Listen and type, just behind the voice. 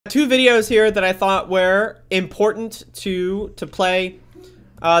Two videos here that I thought were important to play.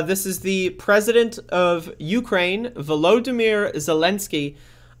 This is the president of Ukraine, Volodymyr Zelensky,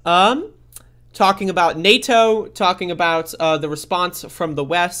 talking about NATO, talking about the response from the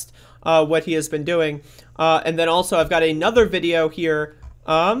West, what he has been doing. And then also I've got another video here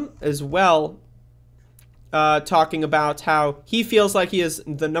as well, talking about how he feels like he is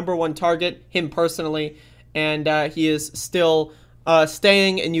the #1 target, him personally, and he is still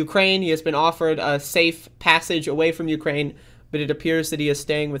staying in Ukraine. He has been offered a safe passage away from Ukraine, but it appears that he is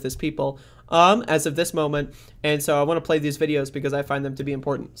staying with his people as of this moment. And so I want to play these videos because I find them to be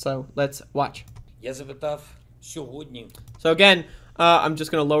important. So let's watch. So again, I'm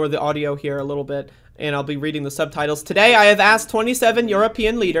just going to lower the audio here a little bit, and I'll be reading the subtitles. Today, I have asked 27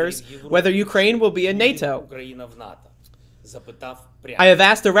 European leaders whether Ukraine will be in NATO. I have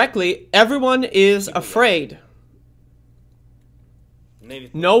asked directly, everyone is afraid.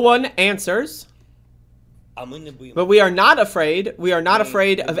 No one answers. But we are not afraid. We are not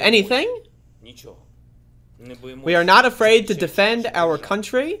afraid of anything. We are not afraid to defend our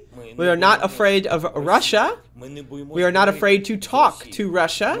country. We are not afraid of Russia. We are not afraid to talk to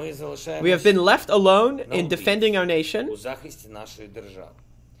Russia. We have been left alone in defending our nation.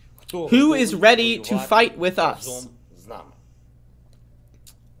 Who is ready to fight with us?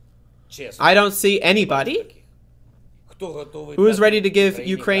 I don't see anybody. Who is ready to give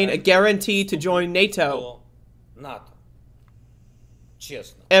Ukraine a guarantee to join NATO?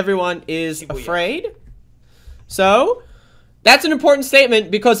 Everyone is afraid. So, that's an important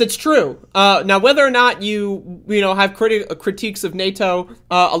statement because it's true. Now, whether or not you have critiques of NATO,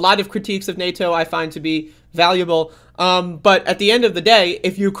 a lot of critiques of NATO I find to be valuable. But at the end of the day,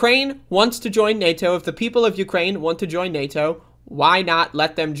 if Ukraine wants to join NATO, if the people of Ukraine want to join NATO, why not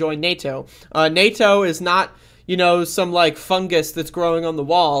let them join NATO? NATO is not, some like fungus that's growing on the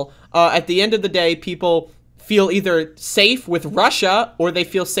wall. At the end of the day, people feel either safe with Russia or they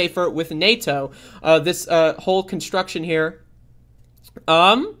feel safer with NATO. This whole construction here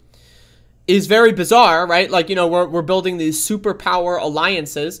is very bizarre, right? Like, we're building these superpower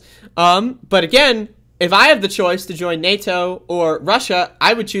alliances. But again, if I have the choice to join NATO or Russia,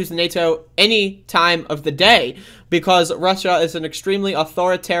 I would choose NATO any time of the day because Russia is an extremely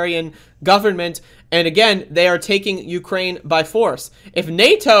authoritarian government. And again, they are taking Ukraine by force. If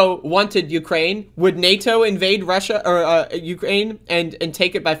NATO wanted Ukraine, would NATO invade Russia or Ukraine and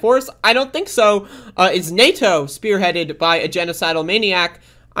take it by force? I don't think so. Is NATO spearheaded by a genocidal maniac?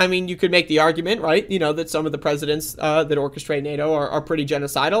 I mean, you could make the argument, right? That some of the presidents that orchestrate NATO are pretty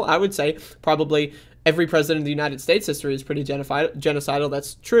genocidal. I would say probably every president in the United States history is pretty genocidal.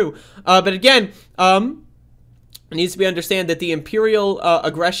 That's true. But again, it needs to be understood that the imperial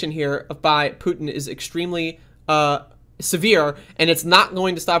aggression here by Putin is extremely severe, and it's not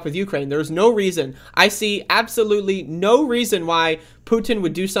going to stop with Ukraine. There's no reason. I see absolutely no reason why Putin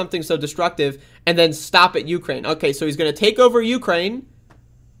would do something so destructive and then stop at Ukraine. Okay, so he's going to take over Ukraine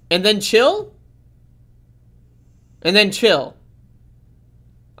and then chill? And then chill.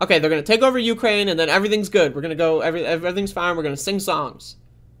 Okay, they're going to take over Ukraine and then everything's good. We're going to go, everything's fine. We're going to sing songs.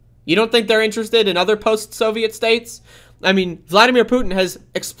 You don't think they're interested in other post-Soviet states? I mean, Vladimir Putin has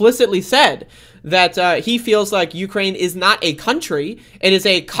explicitly said that he feels like Ukraine is not a country. It is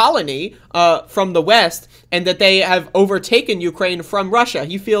a colony from the West, and that they have overtaken Ukraine from Russia.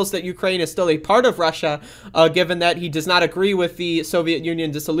 He feels that Ukraine is still a part of Russia, given that he does not agree with the Soviet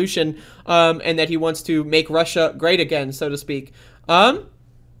Union dissolution, and that he wants to make Russia great again, so to speak. And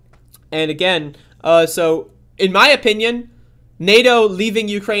again, so in my opinion, NATO leaving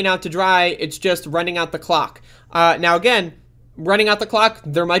Ukraine out to dry, it's just running out the clock. Now again, running out the clock,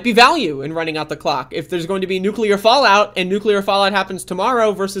 there might be value in running out the clock. If there's going to be nuclear fallout, and nuclear fallout happens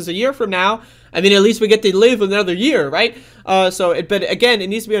tomorrow versus a year from now, I mean, at least we get to live another year, right? But again, it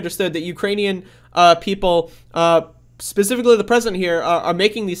needs to be understood that Ukrainian people, specifically the president here, are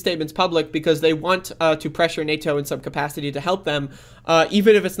making these statements public because they want to pressure NATO in some capacity to help them,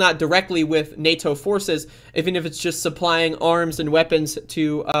 even if it's not directly with NATO forces, even if it's just supplying arms and weapons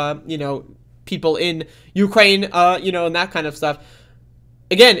to, people in Ukraine, and that kind of stuff.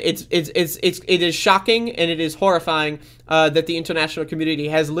 Again, it is shocking and it is horrifying that the international community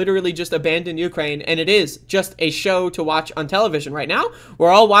has literally just abandoned Ukraine, and it is just a show to watch on television right now. We're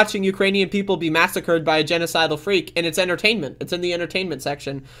all watching Ukrainian people be massacred by a genocidal freak, and it's entertainment. It's in the entertainment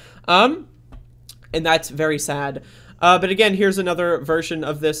section, and that's very sad. But again, here's another version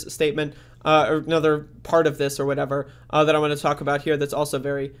of this statement, or another part of this or whatever, that I want to talk about here that's also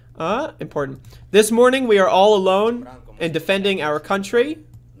very important. This morning, we are all alone in defending our country.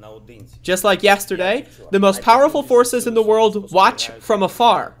 Just like yesterday, the most powerful forces in the world watch from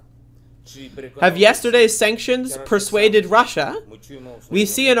afar. Have yesterday's sanctions persuaded Russia? We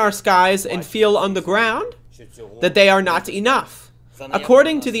see in our skies and feel on the ground that they are not enough.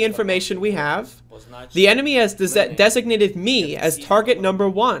 According to the information we have, the enemy has designated me as target number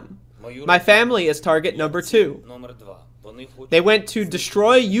 1. My family as target number 2. They went to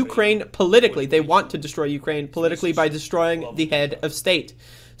destroy Ukraine politically. They want to destroy Ukraine politically by destroying the head of state.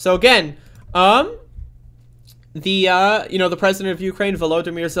 So again, the president of Ukraine,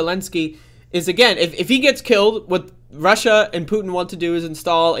 Volodymyr Zelensky, is again, if he gets killed, what Russia and Putin want to do is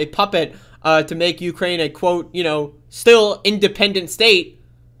install a puppet to make Ukraine a, quote, still independent state.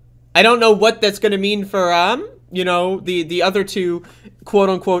 I don't know what that's going to mean for, the other two,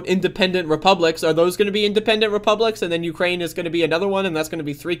 quote-unquote, independent republics. Are those going to be independent republics? And then Ukraine is going to be another one, and that's going to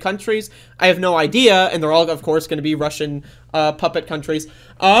be 3 countries? I have no idea, and they're all, of course, going to be Russian puppet countries.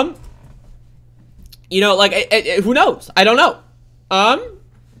 Who knows? I don't know.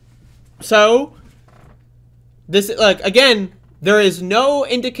 So, this, again, there is no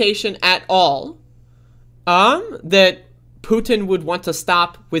indication at all, that Putin would want to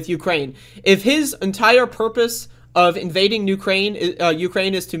stop with Ukraine. If his entire purpose of invading Ukraine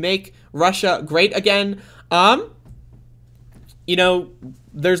is to make Russia great again,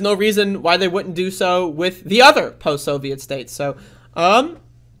 there's no reason why they wouldn't do so with the other post-Soviet states. So,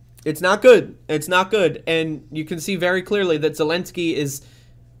 it's not good. It's not good. And you can see very clearly that Zelensky is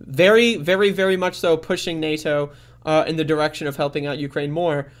very, very, very much so pushing NATO in the direction of helping out Ukraine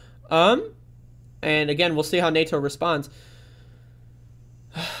more. And again, we'll see how NATO responds.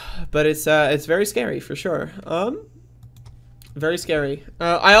 But it's very scary for sure. Very scary.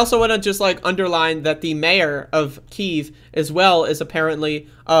 I also want to just underline that the mayor of Kyiv as well is apparently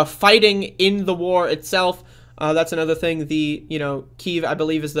fighting in the war itself. That's another thing. The Kyiv, I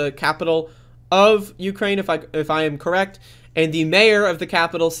believe, is the capital of Ukraine, if I am correct, and the mayor of the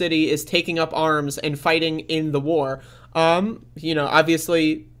capital city is taking up arms and fighting in the war.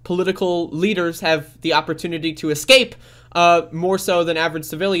 Obviously, political leaders have the opportunity to escape more so than average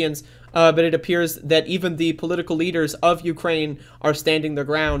civilians, but it appears that even the political leaders of Ukraine are standing their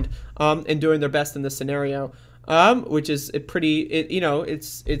ground and doing their best in this scenario, which is pretty.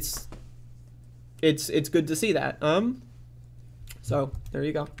 It's good to see that. So there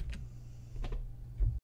you go.